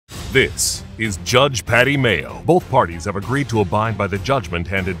This is Judge Patty Mayo. Both parties have agreed to abide by the judgment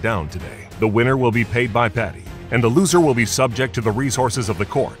handed down today. The winner will be paid by Patty, and the loser will be subject to the resources of the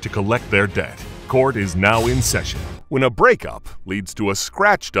court to collect their debt. Court is now in session. When a breakup leads to a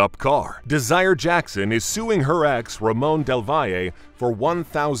scratched-up car, Desire Jackson is suing her ex, Ramon Del Valle, for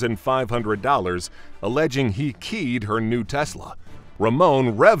 $1,500, alleging he keyed her new Tesla.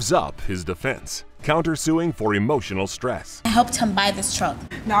 Ramon revs up his defense, countersuing for emotional stress. I helped him buy this truck.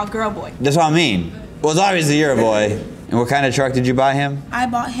 Now, girl boy. That's what I mean. Well, it's obviously you're a boy. And what kind of truck did you buy him? I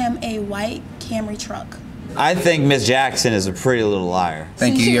bought him a white Camry truck. I think Miss Jackson is a pretty little liar.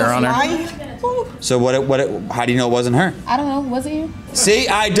 Thank you, Your Honor. So how do you know it wasn't her? I don't know, was it you? See,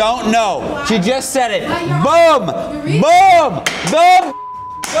 I don't know. She just said it. Boom! Boom! Boom!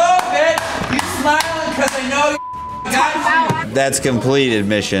 Go, bitch! You smiling because I know you got you. That's complete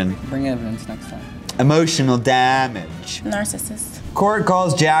admission. Bring evidence next time. Emotional damage. Narcissist. Court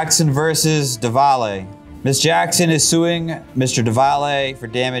calls Jackson versus DeValle. Ms. Jackson is suing Mr. DeValle for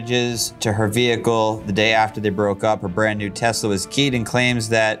damages to her vehicle the day after they broke up. Her brand new Tesla was keyed and claims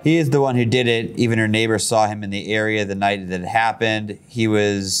that he is the one who did it. Even her neighbor saw him in the area the night that it happened. He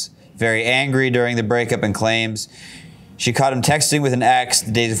was very angry during the breakup and claims she caught him texting with an ex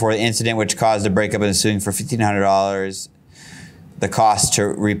the days before the incident, which caused a breakup, and is suing for $1,500. The cost to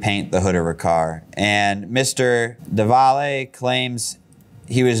repaint the hood of her car. And Mr. DeValle claims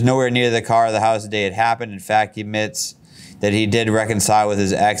he was nowhere near the car or the house the day it happened. In fact, he admits that he did reconcile with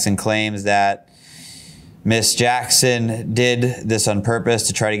his ex and claims that Miss Jackson did this on purpose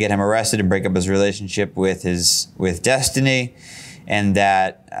to try to get him arrested and break up his relationship with Destiny, and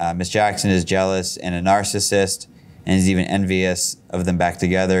that Miss Jackson is jealous and a narcissist and is even envious of them back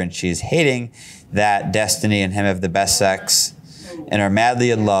together, and she's hating that Destiny and him have the best sex and are madly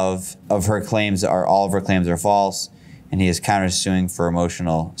in love. All of her claims are false, and he is countersuing for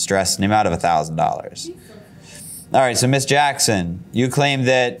emotional stress in the amount of $1,000. All right, so Miss Jackson, you claim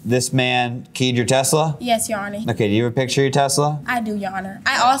that this man keyed your Tesla? Yes, Your Honor. Okay, do you have a picture of your Tesla? I do, Your Honor.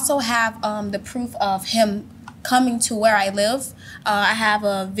 I also have the proof of him coming to where I live. I have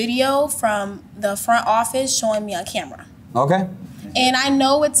a video from the front office showing me on camera. Okay. And I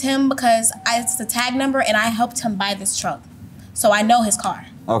know it's him because it's the tag number, and I helped him buy this truck. So I know his car.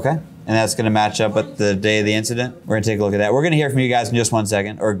 Okay. And that's going to match up with the day of the incident? We're going to take a look at that. We're going to hear from you guys in just 1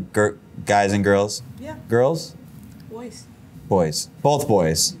 second. Or guys and girls? Yeah. Girls? Boys. Boys. Both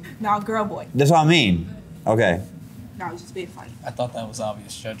boys. Now, girl boy. That's what I mean. Okay. No, it's just being funny. I thought that was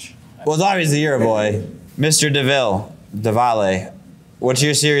obvious, Judge. Well, it's obviously you're a boy. Mr. DeValle, what's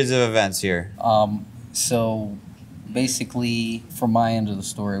your series of events here? So basically, from my end of the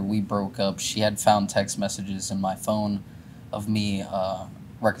story, we broke up. She had found text messages in my phone of me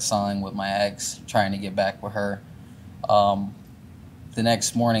reconciling with my ex, trying to get back with her. The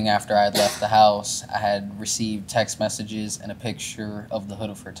next morning after I had left the house, I had received text messages and a picture of the hood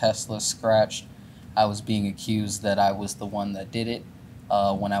of her Tesla scratched. I was being accused that I was the one that did it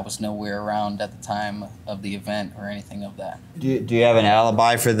when I was nowhere around at the time of the event or anything of that. Do you have an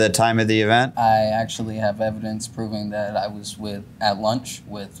alibi for the time of the event? I actually have evidence proving that I was at lunch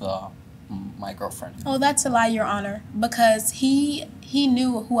with my girlfriend. Oh, that's a lie, Your Honor, because he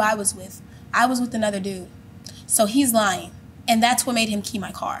knew who I was with. I was with another dude. So he's lying, and that's what made him key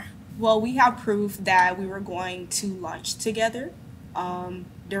my car. Well, we have proof that we were going to lunch together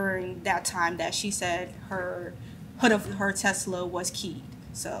during that time that she said her hood of her Tesla was keyed.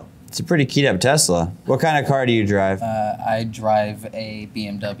 So it's a pretty keyed up Tesla. What kind of car do you drive? I drive a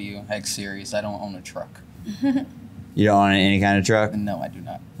BMW X Series. I don't own a truck. You don't own any kind of truck? No, I do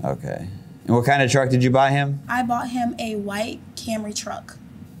not. Okay. And what kind of truck did you buy him? I bought him a white Camry truck.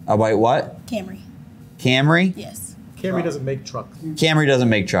 A white what? Camry. Camry? Yes. Camry doesn't make trucks. Camry doesn't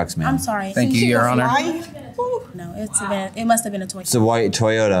make trucks, man. I'm sorry. Thank you, Your Honor. No, it must have been a Toyota. It's a white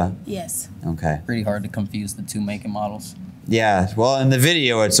Toyota. Yes. Okay. Pretty hard to confuse the two make and models. Yeah, well, in the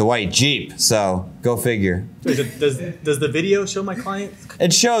video, it's a white Jeep, so go figure. Does the video show my client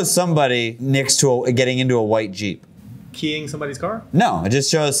It shows somebody next to getting into a white Jeep. keying somebody's car? No, it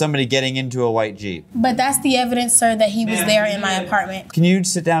just shows somebody getting into a white Jeep. But that's the evidence, sir, that he was there in my apartment. Can you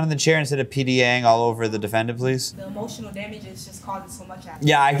sit down in the chair instead of PDAing all over the defendant, please? the emotional damage is just causing so much action.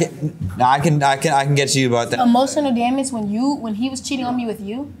 Yeah, I can get to you about that. Emotional damage when he was cheating on me with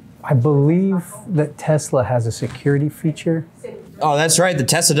you? I believe that Tesla has a security feature. Oh, that's right. The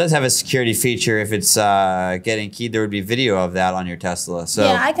Tesla does have a security feature. If it's getting keyed, there would be video of that on your Tesla. So.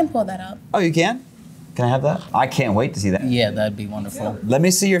 Yeah, I can pull that up. Oh, you can? Can I have that? I can't wait to see that. Yeah, that'd be wonderful. Let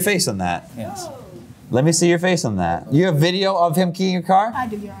me see your face on that. Yes. Let me see your face on that. You have video of him keying your car? I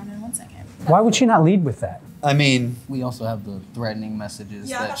do, Your Honor. 1 second. Why would she not lead with that? I mean, We also have the threatening messages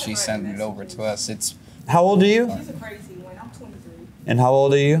Yeah, I that got the she sent threatening it over to us. It's how old are you? She's a crazy one. I'm 23. And how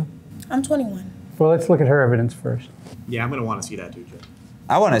old are you? I'm 21. Well, let's look at her evidence first. Yeah, I'm gonna want to see that too, Joe.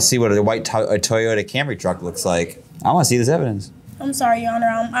 I want to see what a white a Toyota Camry truck looks like. I want to see this evidence. I'm sorry, Your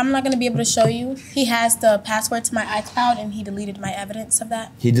Honor. I'm not going to be able to show you. He has the password to my iCloud, and he deleted my evidence of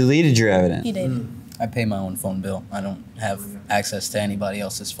that. He deleted your evidence. He did. I pay my own phone bill. I don't have access to anybody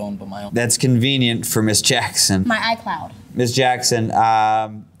else's phone but my own. That's convenient for Miss Jackson. My iCloud. Miss Jackson,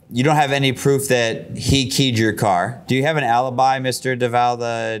 you don't have any proof that he keyed your car. Do you have an alibi, Mr. Duval,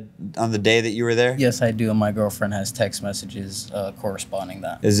 on the day that you were there? Yes, I do, and my girlfriend has text messages corresponding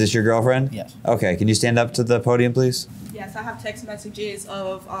that. Is this your girlfriend? Yes. Okay, can you stand up to the podium, please? Yes, I have text messages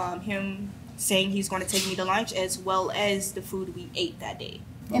of him saying he's going to take me to lunch, as well as the food we ate that day.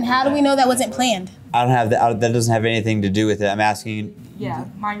 And how do we know that wasn't planned? I don't have that. That doesn't have anything to do with it. I'm asking. Yeah,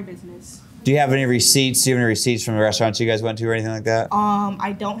 mind your business. Do you have any receipts? Do you have any receipts from the restaurants you guys went to or anything like that?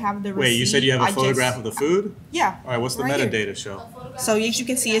 I don't have the receipt. Wait, you said you have a I photograph just- of the food? Yeah. All right, what's the right here. metadata show? So as you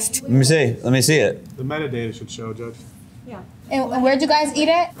can see, it's Let me see. Let me see it. The metadata should show, Judge. yeah. And where'd you guys eat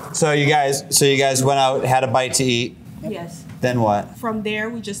at? So you guys went out, had a bite to eat. Yes. Then what? From there,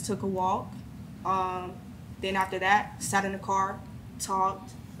 we just took a walk. Then after that, sat in the car,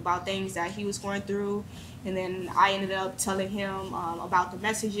 talked about things that he was going through, and then I ended up telling him about the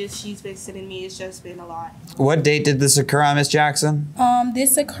messages she's been sending me. It's just been a lot. What date did this occur on, Miss Jackson?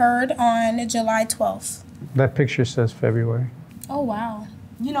 This occurred on July 12th. That picture says February. Oh, wow.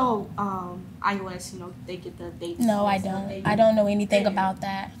 You know, iOS, they get the dates. No, I don't. I don't know anything about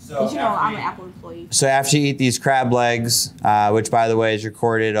that. Because, I'm an Apple employee. So after you eat these crab legs, which by the way is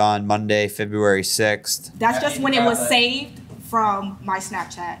recorded on Monday, February 6th, That's just when it was saved from my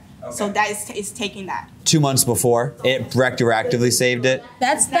Snapchat. So that is taking that. 2 months before, it retroactively saved it.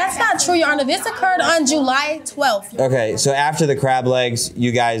 That's not true, Your Honor. This occurred on July 12th. Okay, so after the crab legs,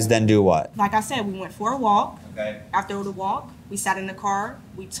 you guys then do what? Like I said, we went for a walk. Okay. After the walk, we sat in the car.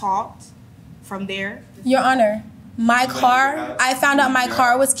 We talked. From there, Your Honor, I found out my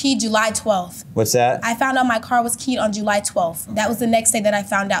car was keyed July 12th. What's that? I found out my car was keyed on July 12th. That was the next day that I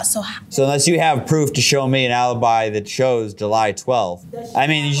found out. So unless you have proof to show me an alibi that shows July 12th, I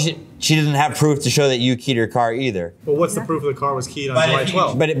mean, she doesn't have proof to show that you keyed her car either. Well, what's the proof of the car was keyed on July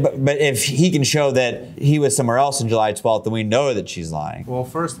 12th? But if he can show that he was somewhere else on July 12th, then we know that she's lying. Well,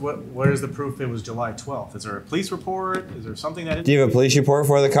 first, where's the proof it was July 12th? Is there a police report? Is there something that... Do you have a police report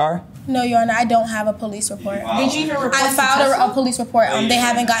for the car? no, Your Honor, I don't have a police report. did you even report I to filed Tesla? a police report. They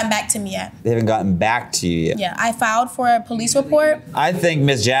haven't gotten back to me yet. They haven't gotten back to you yet. Yeah, I filed for a police report. I think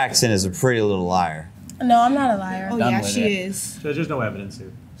Miss Jackson is a pretty little liar. No, I'm not a liar. Oh Done yeah, with she it. is. Judge, there's no evidence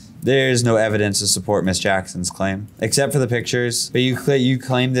here. There's no evidence to support Miss Jackson's claim, except for the pictures. But you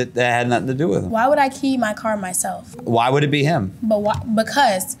claim that that had nothing to do with him. Why would I key my car myself? Why would it be him? But why?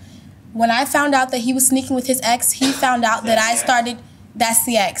 Because when I found out that he was sneaking with his ex, he found out that I started. That's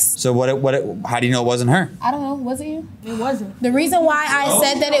the ex. So how do you know it wasn't her? I don't know. Was it you? It wasn't. The reason why I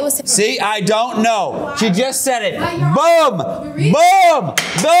said that it was. See, I don't know. She just said it. Boom! Boom!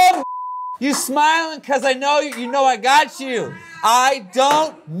 Boom! You smiling because I know you know I got you. I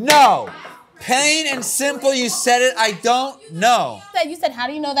don't know. Plain and simple, you said it. I don't know. You said, how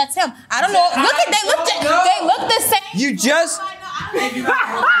do you know that's him? I don't know. They look the same. You just.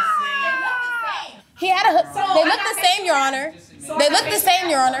 He had a. They look the same, Your Honor. They look the same,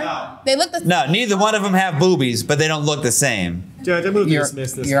 Your Honor. They look the same. No, neither one of them have boobies, but they don't look the same. Judge, I move to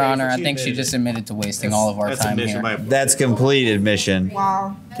dismiss this Your case. Honor, I think she just admitted to wasting all of our That's time admission here. by That's complete admission.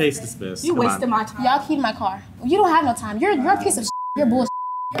 Wow. case dismissed. You Come wasted on. my time. Y'all keyed my car. You don't have no time. You're a piece of. You're bullshit.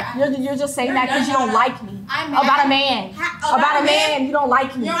 You're just saying that because you don't like me. About a man. About a man, you don't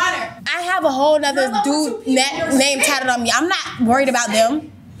like me. Your Honor. I have a whole nother dude name tatted on me. I'm not worried about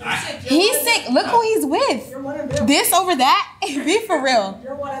them. He's sick. Look who he's with. This over that. Be for real.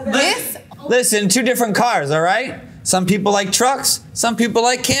 This. Listen, two different cars, all right? Some people like trucks, some people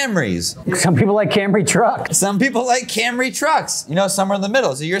like Camrys. Some people like Camry truck. Some people like Camry trucks. You know, somewhere in the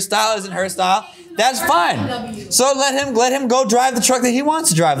middle. So your style isn't her style. That's fine. So let him go drive the truck that he wants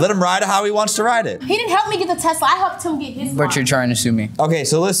to drive. Let him ride it how he wants to ride it. He didn't help me get the Tesla. I helped him get his. But you're trying to sue me. Okay,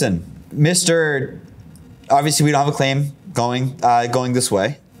 so listen, Mr. Obviously, we don't have a claim going this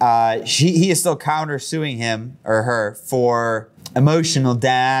way. He is still countersuing him or her for emotional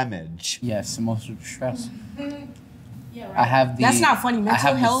damage. Yes, emotional distress. I have the. That's not funny. I Mental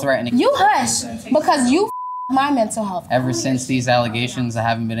have health. the threatening. You hush because you my mental health. Ever since these allegations, I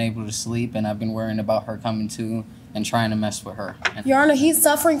haven't been able to sleep, and I've been worrying about her coming to and trying to mess with her. And Your Honor, he's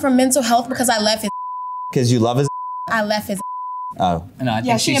suffering from mental health because I left his. Because you love his. I left his. Oh. No, I Yeah,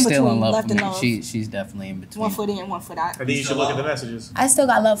 think she she's in still in between, love left with and me. love. She's definitely in between. 1 foot in, 1 foot out. I think you should look at the messages. I still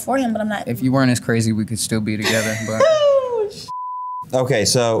got love for him, but I'm not. If you weren't as crazy, we could still be together. But Okay,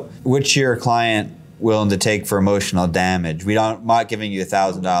 so what's your client willing to take for emotional damage? I'm not giving you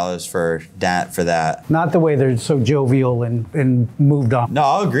 $1,000 for that. Not the way they're so jovial and moved on. No,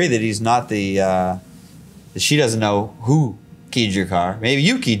 I'll agree that he's not that she doesn't know who keyed your car. Maybe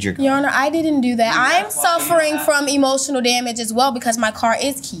you keyed your car. Your Honor, I didn't do that. I'm suffering from emotional damage as well because my car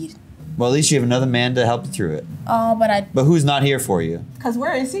is keyed. Well, at least you have another man to help you through it. Oh, But who's not here for you? Because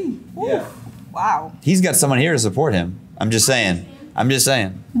where is he? Yeah. Wow. He's got someone here to support him. I'm just saying.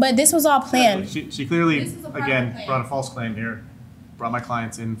 But this was all planned. She clearly, again, brought a false claim here. Brought my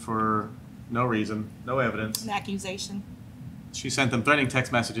clients in for no reason, no evidence. An accusation. She sent them threatening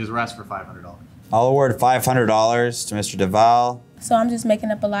text messages or asked for $500. I'll award $500 to Mr. Duval. So I'm just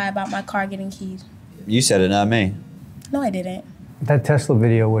making up a lie about my car getting keyed. You said it, not me. No, I didn't. That Tesla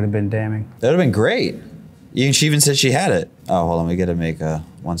video would have been damning. That would have been great. She even said she had it. Oh, hold on. We got to make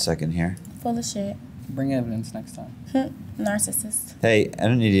 1 second here. Full of shit. bring evidence next time. Narcissist. Hey, I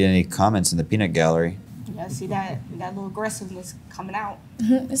don't need any comments in the peanut gallery. Yeah, see that little aggressiveness coming out.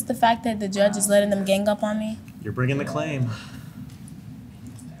 It's the fact that the judge is letting them gang up on me. You're bringing the claim.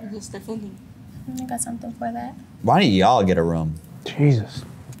 You're just defending. I got something for that. Why don't y'all get a room? Jesus.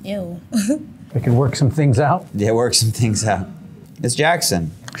 Ew. We could work some things out. Yeah, work some things out. It's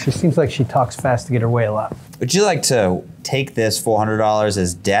Jackson. She seems like she talks fast to get her way a lot. Would you like to take this $400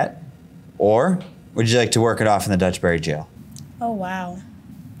 as debt, or would you like to work it off in the Dutchbury jail? Oh, wow.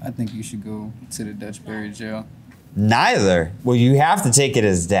 I think you should go to the Dutchbury jail. Neither. Well, you have to take it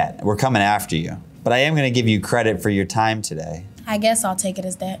as debt. We're coming after you. But I am going to give you credit for your time today. I guess I'll take it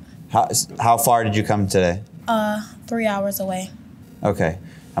as that. How far did you come today? 3 hours away. Okay.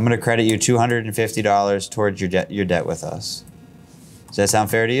 I'm going to credit you $250 towards your debt with us. Does that sound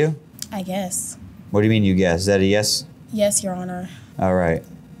fair to you? I guess. What do you mean you guess? Is that a yes? Yes, Your Honor. All right.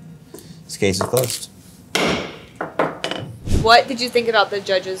 This case is closed. What did you think about the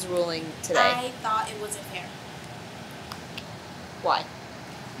judge's ruling today? I thought it wasn't fair. Why?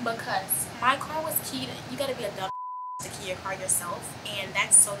 Because my car was keyed. You gotta be a dumb to key your car yourself, and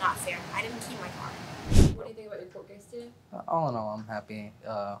that's so not fair. I didn't key my car. What do you think about your court case today? All in all, I'm happy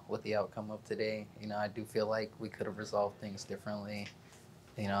with the outcome of today. You know, I do feel like we could have resolved things differently,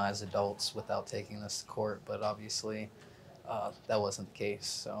 you know, as adults without taking this to court, but obviously that wasn't the case,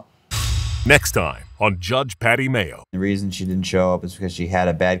 so. Next time on Judge Patty Mayo. The reason she didn't show up is because she had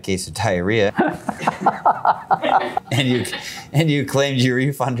a bad case of diarrhea. and you claimed you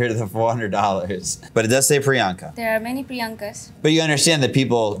refunded her the $400. But it does say Priyanka. There are many Priyankas. But you understand that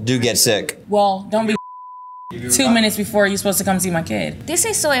people do get sick. Well, don't be 2 minutes before you're supposed to come see my kid. This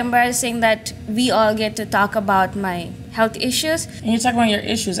is so embarrassing that we all get to talk about my health issues. And you're talking about your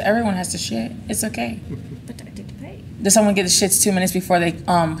issues. Everyone has to shit. It's okay. But I did pay. Does someone get the shits 2 minutes before they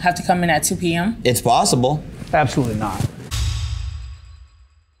have to come in at 2 p.m.? It's possible. Absolutely not.